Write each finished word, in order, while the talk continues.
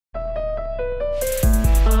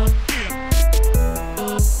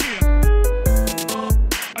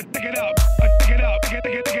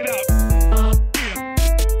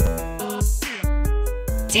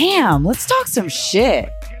Damn, let's talk some shit.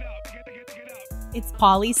 It's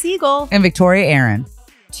Polly Siegel And Victoria Aaron.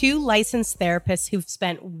 Two licensed therapists who've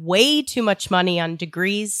spent way too much money on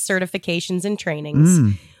degrees, certifications, and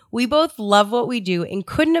trainings. We both love what we do and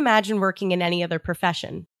couldn't imagine working in any other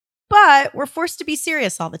profession. But we're forced to be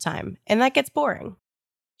serious all the time, and that gets boring.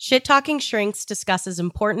 Shit Talking Shrinks discusses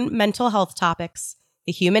important mental health topics,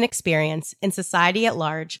 the human experience, and society at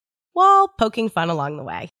large, while poking fun along the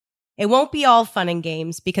way. It won't be all fun and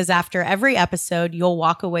games because after every episode, you'll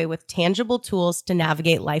walk away with tangible tools to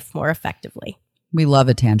navigate life more effectively. We love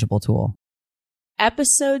a tangible tool.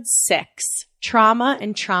 Episode 6, Trauma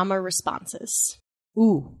and Trauma Responses.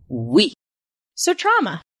 Ooh, wee. So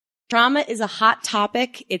trauma. Trauma is a hot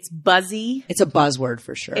topic. It's buzzy. It's a buzzword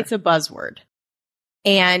for sure. It's a buzzword.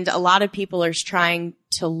 And a lot of people are trying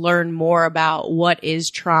to learn more about what is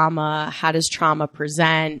trauma, how does trauma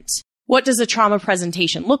present, what does a trauma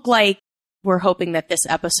presentation look like. We're hoping that this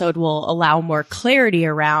episode will allow more clarity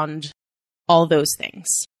around all those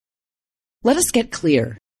things. Let us get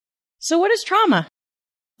clear. So what is trauma?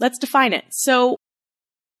 Let's define it. So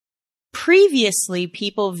previously,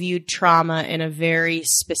 people viewed trauma in a very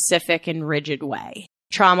specific and rigid way.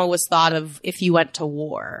 Trauma was thought of if you went to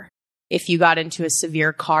war, if you got into a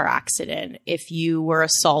severe car accident, if you were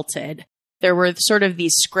assaulted. There were sort of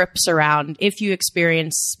these scripts around if you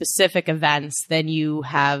experience specific events, then you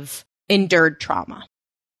have endured trauma.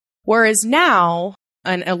 Whereas now,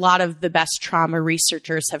 and a lot of the best trauma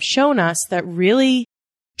researchers have shown us that really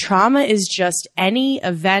trauma is just any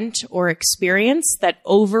event or experience that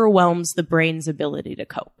overwhelms the brain's ability to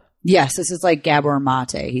cope. Yes, this is like Gabor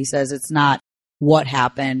Mate. He says it's not what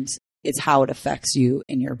happened, it's how it affects you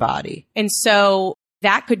in your body. And so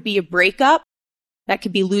that could be a breakup. That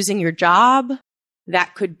could be losing your job.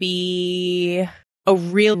 That could be a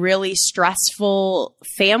really stressful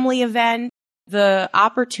family event. The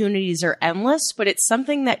opportunities are endless, but it's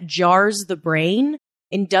something that jars the brain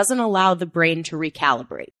and doesn't allow the brain to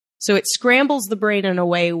recalibrate. So it scrambles the brain in a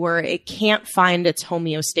way where it can't find its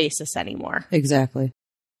homeostasis anymore. Exactly.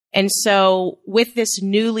 And so with this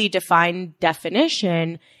newly defined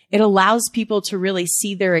definition, it allows people to really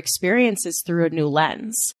see their experiences through a new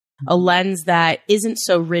lens, a lens that isn't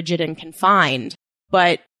so rigid and confined,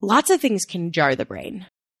 but lots of things can jar the brain.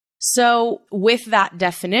 So with that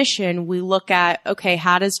definition, we look at, okay,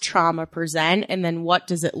 how does trauma present? And then what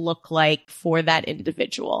does it look like for that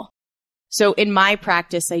individual? So in my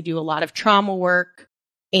practice, I do a lot of trauma work,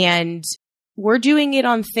 and we're doing it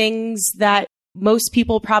on things that most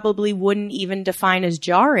people probably wouldn't even define as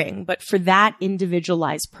jarring, but for that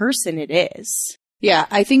individualized person, it is. Yeah,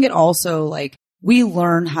 I think it also, like, we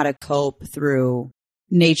learn how to cope through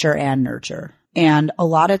nature and nurture. And a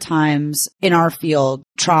lot of times in our field,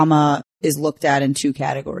 trauma is looked at in two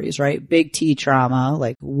categories, right? Big T trauma,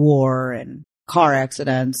 like war and car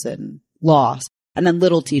accidents and loss. And then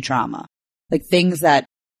little T trauma, like things that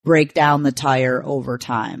break down the tire over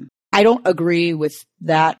time. I don't agree with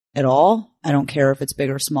that at all. I don't care if it's big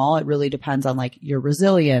or small. It really depends on like your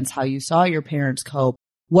resilience, how you saw your parents cope,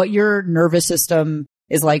 what your nervous system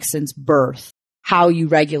is like since birth, how you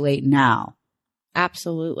regulate now.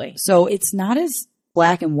 Absolutely. So it's not as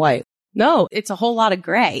black and white. No, it's a whole lot of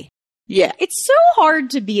gray. Yeah. It's so hard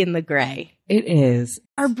to be in the gray. It is.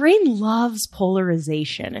 Our brain loves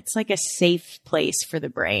polarization. It's like a safe place for the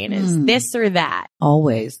brain. Is this or that?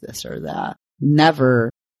 Always this or that. Never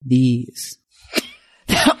these.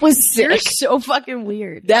 That was sick. You're so fucking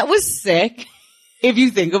weird. That was sick. If you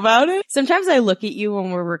think about it. Sometimes I look at you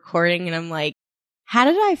when we're recording and I'm like, how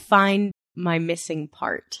did I find my missing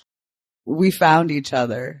part? We found each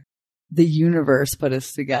other. The universe put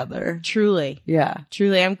us together. Truly. Yeah.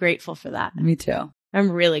 Truly, I'm grateful for that. Me too.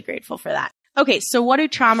 I'm really grateful for that. Okay, so what do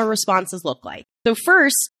trauma responses look like? So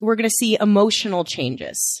first, we're going to see emotional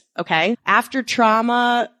changes, okay? After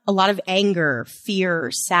trauma, a lot of anger,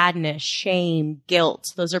 fear, sadness, shame,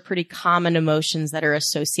 guilt. Those are pretty common emotions that are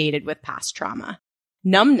associated with past trauma.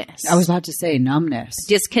 Numbness. I was about to say numbness.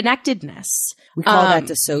 Disconnectedness. We call that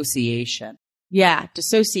dissociation. Yeah,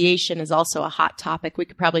 dissociation is also a hot topic. We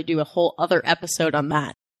could probably do a whole other episode on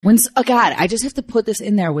that. God, I just have to put this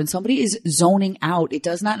in there. When somebody is zoning out, it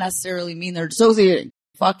does not necessarily mean they're dissociating.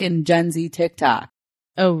 Fucking Gen Z TikTok.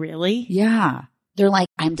 Oh, really? Yeah. They're like,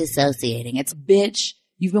 I'm dissociating. It's bitch.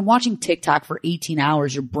 You've been watching TikTok for 18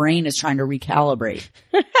 hours. Your brain is trying to recalibrate.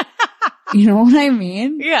 You know what I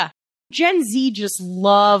mean? Yeah. Gen Z just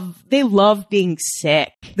love being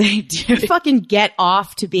sick. They do. Fucking get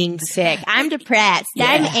off to being sick. I'm depressed. Yeah.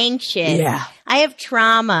 I'm anxious. Yeah. I have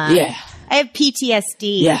trauma. Yeah. I have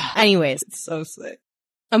PTSD. Yeah. Anyways. It's so sick.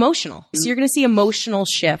 Emotional. So you're going to see emotional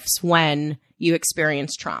shifts when you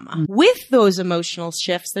experience trauma. With those emotional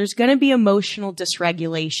shifts, there's going to be emotional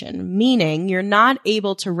dysregulation, meaning you're not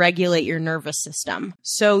able to regulate your nervous system.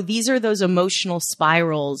 So these are those emotional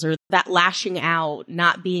spirals or that lashing out,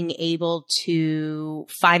 not being able to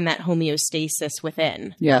find that homeostasis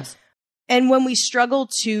within. Yes. And when we struggle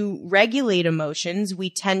to regulate emotions, we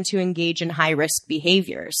tend to engage in high-risk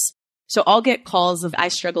behaviors. So I'll get calls of I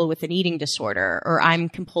struggle with an eating disorder, or I'm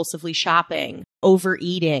compulsively shopping,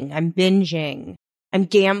 overeating, I'm binging, I'm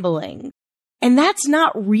gambling. And that's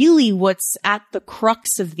not really what's at the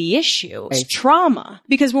crux of the issue. It's trauma.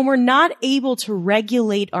 Because when we're not able to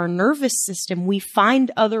regulate our nervous system, we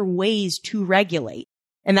find other ways to regulate.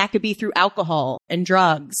 And that could be through alcohol and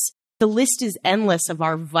drugs. The list is endless of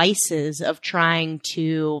our vices of trying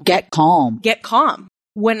to get calm.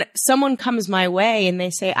 When someone comes my way and they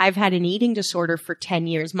say, I've had an eating disorder for 10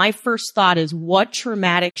 years, my first thought is, what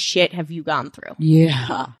traumatic shit have you gone through?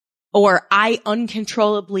 Yeah. Or I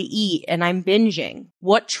uncontrollably eat and I'm binging.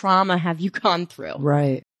 What trauma have you gone through?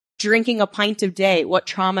 Right. Drinking a pint a day. What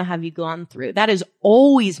trauma have you gone through? That is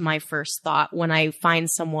always my first thought when I find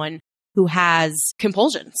someone who has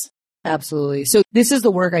compulsions. Absolutely. So this is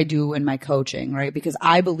the work I do in my coaching, right? Because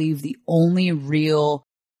I believe the only real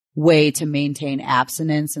way to maintain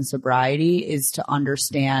abstinence and sobriety is to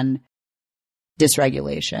understand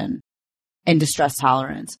dysregulation and distress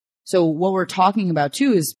tolerance. So what we're talking about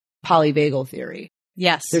too is polyvagal theory.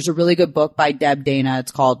 Yes. There's a really good book by Deb Dana.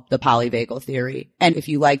 It's called The Polyvagal Theory. And if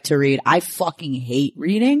you like to read, I fucking hate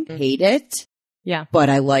reading, hate it. Yeah. But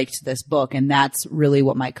I liked this book. And that's really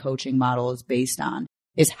what my coaching model is based on,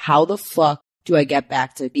 is how the fuck do I get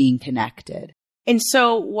back to being connected? And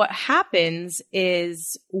so what happens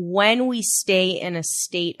is when we stay in a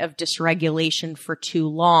state of dysregulation for too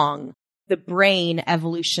long, the brain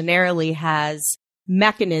evolutionarily has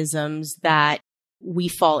mechanisms that we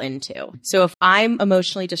fall into. So if I'm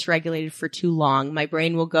emotionally dysregulated for too long, my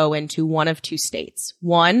brain will go into one of two states.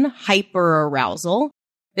 One, hyperarousal.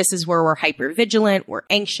 This is where we're hypervigilant, we're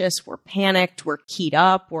anxious, we're panicked, we're keyed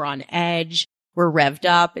up, we're on edge, we're revved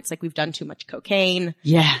up. It's like we've done too much cocaine.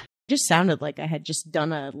 Yeah. Just sounded like I had just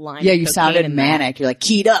done a line. Yeah, of you cocaine sounded in manic. You're like,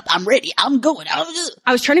 keyed up. I'm ready. I'm going.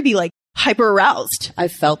 I was trying to be like hyper aroused. I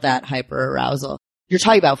felt that hyper arousal. You're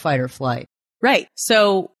talking about fight or flight. Right.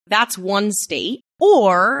 So that's one state.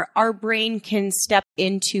 Or our brain can step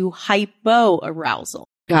into hypoarousal.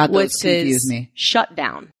 God, those which confuse is me.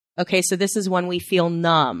 Shutdown. Okay. So this is when we feel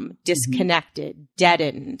numb, disconnected,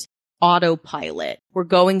 deadened, autopilot. We're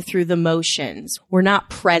going through the motions. We're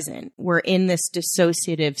not present. We're in this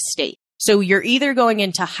dissociative state. So you're either going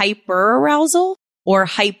into hyperarousal or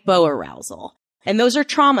hypoarousal. And those are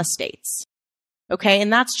trauma states. Okay.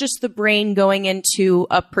 And that's just the brain going into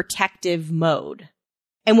a protective mode.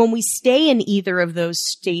 And when we stay in either of those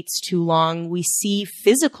states too long, we see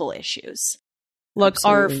physical issues. Look,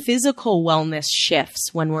 our physical wellness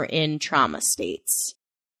shifts when we're in trauma states.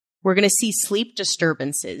 We're going to see sleep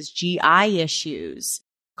disturbances, GI issues,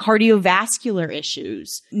 cardiovascular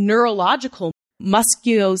issues, neurological,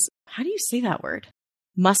 how do you say that word?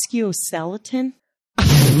 Musculoskeleton?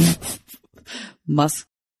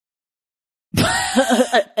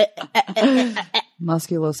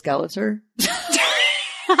 Musculoskeletor?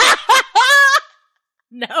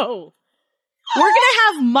 No. We're going to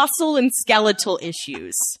have muscle and skeletal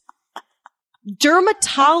issues.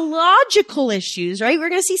 Dermatological issues, right? We're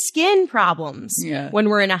going to see skin problems when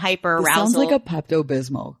we're in a hyperarousal. This sounds like a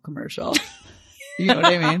Pepto-Bismol commercial. You know what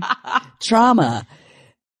I mean? Trauma,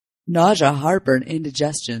 nausea, heartburn,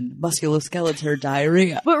 indigestion, musculoskeletal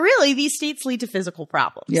diarrhea. But really, these states lead to physical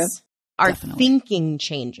problems. Yeah, Our definitely. thinking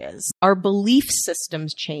changes. Our belief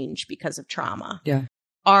systems change because of trauma. Yeah.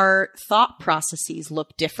 Our thought processes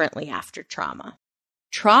look differently after trauma.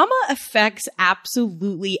 Trauma affects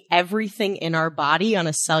absolutely everything in our body on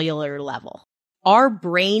a cellular level. Our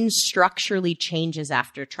brain structurally changes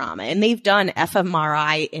after trauma. And they've done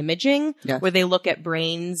fMRI imaging where they look at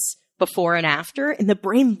brains before and after, and the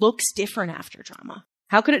brain looks different after trauma.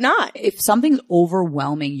 How could it not? If something's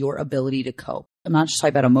overwhelming your ability to cope, I'm not just talking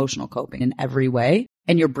about emotional coping in every way,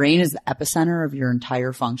 and your brain is the epicenter of your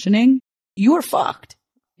entire functioning, you are fucked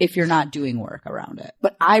if you're not doing work around it.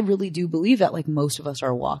 But I really do believe that like most of us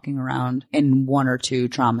are walking around in one or two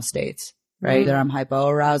trauma states, right? Either I'm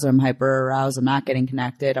hypo-aroused, I'm hyper-aroused, I'm not getting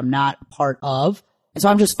connected, I'm not a part of. And so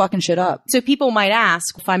I'm just fucking shit up. So people might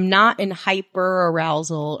ask, if I'm not in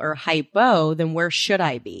hyper-arousal or hypo, then where should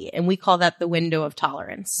I be? And we call that the window of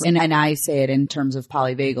tolerance. And I say it in terms of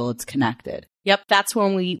polyvagal, it's connected. Yep. That's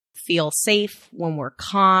when we feel safe, when we're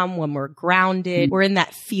calm, when we're grounded. We're in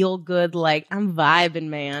that feel good, like I'm vibing,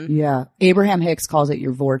 man. Yeah. Abraham Hicks calls it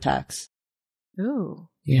your vortex. Ooh.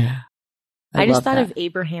 Yeah. I just love thought that. of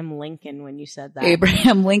Abraham Lincoln when you said that.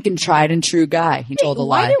 Abraham Lincoln, tried and true guy. He told a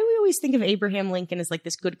Why lie. do we always think of Abraham Lincoln as like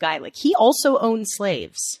this good guy? Like he also owned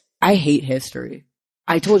slaves. I hate history.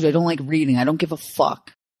 I told you I don't like reading. I don't give a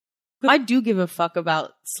fuck. I do give a fuck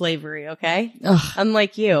about slavery, okay? Ugh.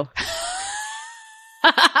 Unlike you.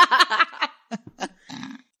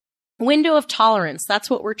 Window of tolerance. That's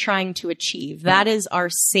what we're trying to achieve. That is our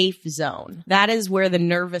safe zone. That is where the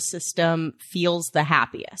nervous system feels the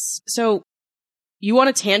happiest. So you want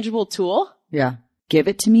a tangible tool? Yeah. Give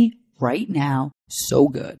it to me right now. So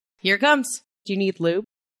good. Here it comes. Do you need lube?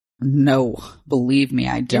 No, believe me,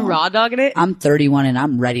 I don't. You raw dogging it? I'm 31 and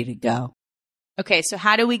I'm ready to go. Okay, so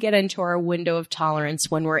how do we get into our window of tolerance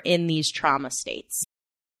when we're in these trauma states?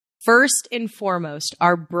 First and foremost,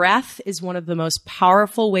 our breath is one of the most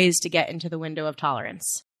powerful ways to get into the window of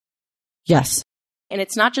tolerance. Yes. And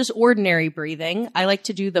it's not just ordinary breathing. I like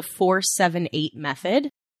to do the 4-7-8 method.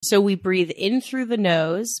 So we breathe in through the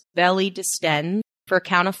nose, belly distend for a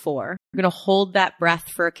count of 4. We're going to hold that breath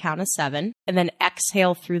for a count of 7, and then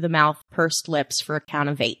exhale through the mouth, pursed lips for a count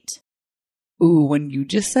of 8. Ooh, when you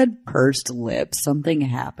just said pursed lips, something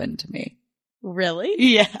happened to me. Really?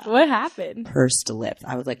 Yeah. What happened? Pursed lips.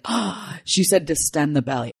 I was like, oh, she said distend the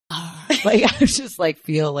belly. Like, I was just like,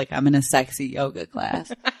 feel like I'm in a sexy yoga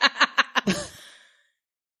class.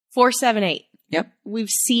 4-7-8. Yep. We've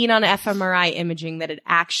seen on fMRI imaging that it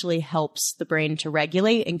actually helps the brain to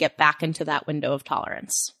regulate and get back into that window of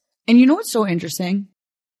tolerance. And you know what's so interesting?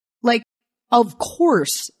 Like, of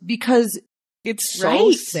course, because it's so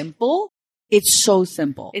Right. simple. It's so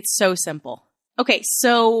simple. It's so simple. Okay,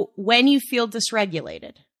 so when you feel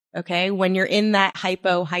dysregulated, okay, when you're in that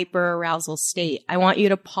hyper arousal state, I want you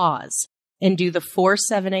to pause and do the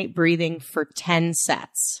 4-7-8 breathing for 10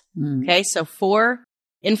 sets. Okay, so 4,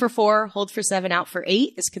 in for 4, hold for 7, out for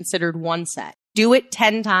 8 is considered 1 set. Do it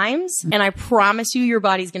 10 times, and I promise you your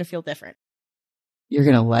body's going to feel different. You're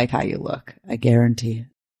going to like how you look. I guarantee it.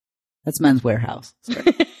 That's Men's Warehouse.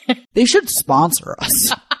 They should sponsor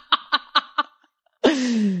us.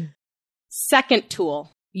 Second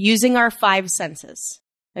tool, using our 5 senses.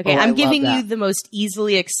 Okay, Oh, I I'm love giving that. you the most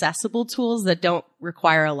easily accessible tools that don't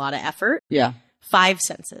require a lot of effort. Yeah. 5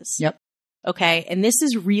 senses. Yep. Okay, and this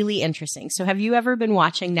is really interesting. So have you ever been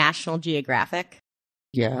watching National Geographic?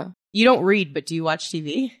 Yeah. You don't read, but do you watch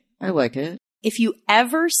TV? I like it. If you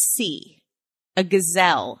ever see a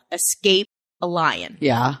gazelle escape a lion,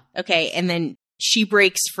 Yeah. okay, and then she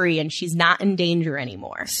breaks free and she's not in danger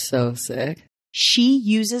anymore, So sick. she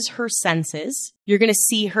uses her senses. You're going to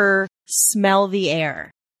see her smell the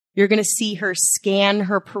air. You're going to see her scan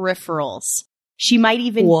her peripherals. She might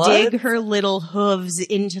even What? dig her little hooves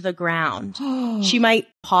into the ground. She might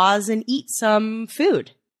pause and eat some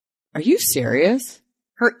food. Are you serious?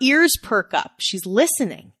 Her ears perk up. She's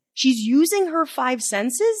listening. She's using her 5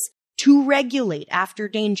 senses to regulate after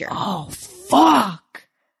danger. Oh, fuck.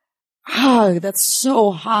 Oh, that's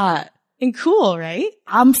so hot. And cool, right?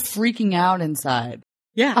 I'm freaking out inside.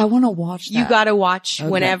 Yeah. I want to watch that. You got to watch Okay.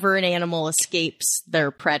 whenever an animal escapes their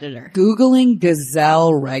predator. Googling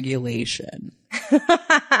gazelle regulation.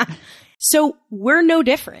 So we're no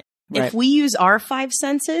different. Right. If we use our 5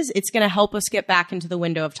 senses, it's going to help us get back into the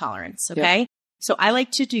window of tolerance. Okay. So I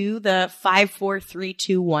like to do the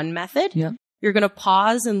 5-4-3-2-1 method. Yep. You're going to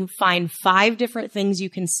pause and find 5 different things you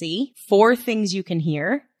can see, 4 things you can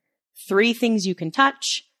hear, 3 things you can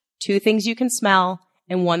touch, 2 things you can smell,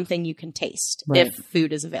 and 1 thing you can taste Right. if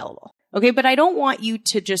food is available. Okay. But I don't want you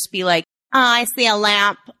to just be like, oh, I see a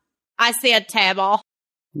lamp. I see a table.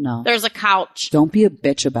 No. There's a couch. Don't be a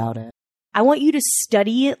bitch about it. I want you to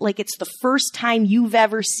study it like it's the first time you've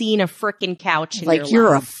ever seen a frickin' couch in your Like you're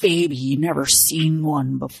life. a baby. You never seen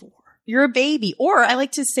one before. You're a baby. Or I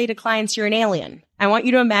like to say to clients, you're an alien. I want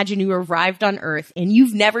you to imagine you arrived on Earth and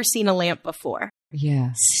you've never seen a lamp before.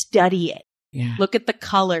 Yeah. Study it. Yeah. Look at the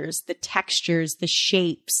colors, the textures, the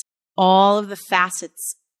shapes, all of the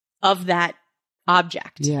facets of that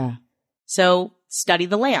object. Yeah. So study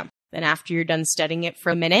the lamp. Then after you're done studying it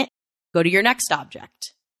for a minute, go to your next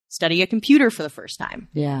object. Study a computer for the first time.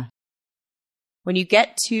 Yeah. When you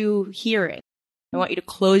get to hearing, I want you to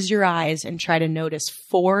close your eyes and try to notice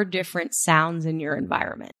 4 different sounds in your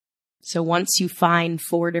environment. So once you find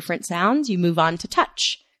 4 different sounds, you move on to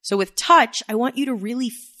touch. So with touch, I want you to really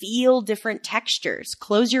feel different textures.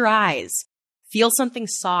 Close your eyes. Feel something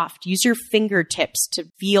soft. Use your fingertips to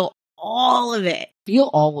feel all of it. Feel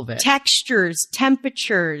all of it. Textures,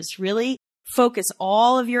 temperatures, really focus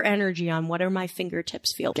all of your energy on what are my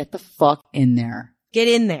fingertips feel. Get the fuck in there. Get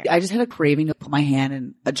in there. I just had a craving to put my hand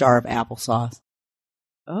in a jar of applesauce.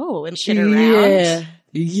 Oh, and shit around. Yeah.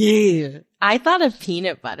 Yeah. I thought of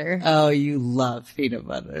peanut butter. Oh, you love peanut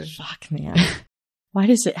butter. Fuck, man. Why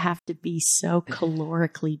does it have to be so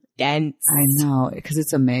calorically dense? I know, because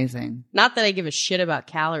it's amazing. Not that I give a shit about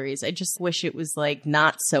calories. I just wish it was like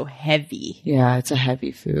not so heavy. Yeah, it's a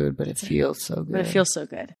heavy food, but it feels so good. But it feels so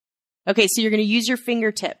good. Okay, so you're going to use your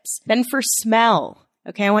fingertips. Then for smell,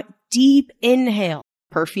 okay, I want deep inhale,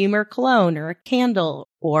 perfume or cologne or a candle,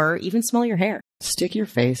 or even smell your hair. Stick your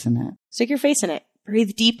face in it. Stick your face in it.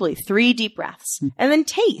 Breathe deeply, 3 deep breaths, and then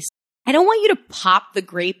taste. I don't want you to pop the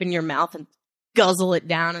grape in your mouth and guzzle it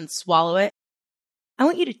down and swallow it. I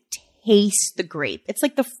want you to taste the grape. It's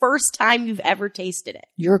like the first time you've ever tasted it.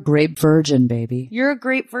 You're a grape virgin, baby. You're a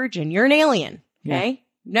grape virgin. You're an alien. Okay?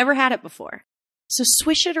 Yeah. Never had it before. So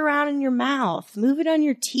swish it around in your mouth. Move it on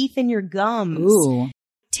your teeth and your gums. Ooh.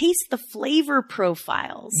 Taste the flavor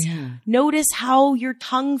profiles. Yeah. Notice how your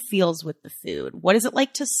tongue feels with the food. What is it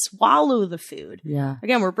like to swallow the food? Yeah.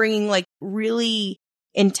 Again, we're bringing like really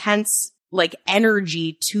intense like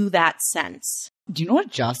energy to that sense. Do you know what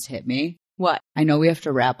just hit me? What? I know we have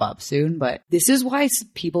to wrap up soon, but this is why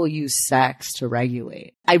people use sex to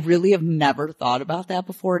regulate. I really have never thought about that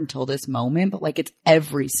before until this moment, but like it's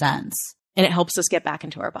every sense. And it helps us get back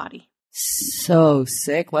into our body. So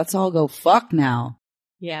sick. Let's all go fuck now.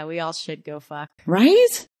 Yeah, we all should go fuck.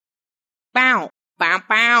 Right? Bow, bow,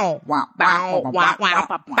 bow, bow, bow, bow,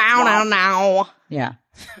 bow, bow, now. Yeah.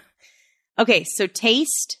 Okay, so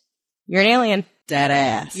taste. You're an alien. Dead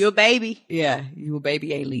ass. You a baby. Yeah, you a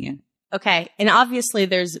baby alien. Okay, and obviously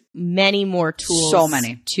there's many more tools. So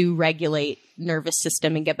many. To regulate nervous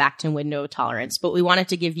system and get back to window of tolerance. But we wanted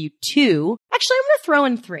to give you 2. Actually, I'm going to throw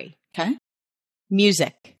in 3. Okay.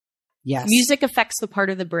 Music. Yes. Music affects the part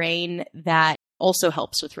of the brain that also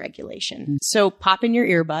helps with regulation. Mm-hmm. So pop in your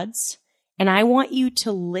earbuds, and I want you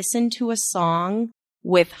to listen to a song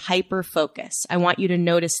with hyper focus. I want you to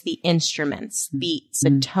notice the instruments, beats,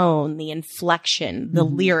 the tone, the inflection, the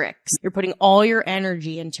lyrics. You're putting all your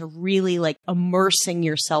energy into really like immersing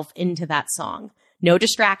yourself into that song. No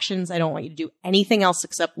distractions. I don't want you to do anything else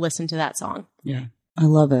except listen to that song. Yeah. I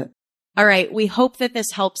love it. All right. We hope that this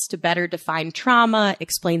helps to better define trauma,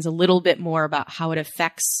 explains a little bit more about how it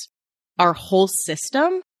affects our whole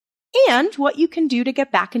system, and what you can do to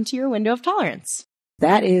get back into your window of tolerance.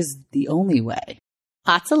 That is the only way.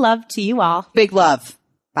 Lots of love to you all. Big love.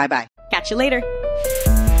 Bye-bye. Catch you later.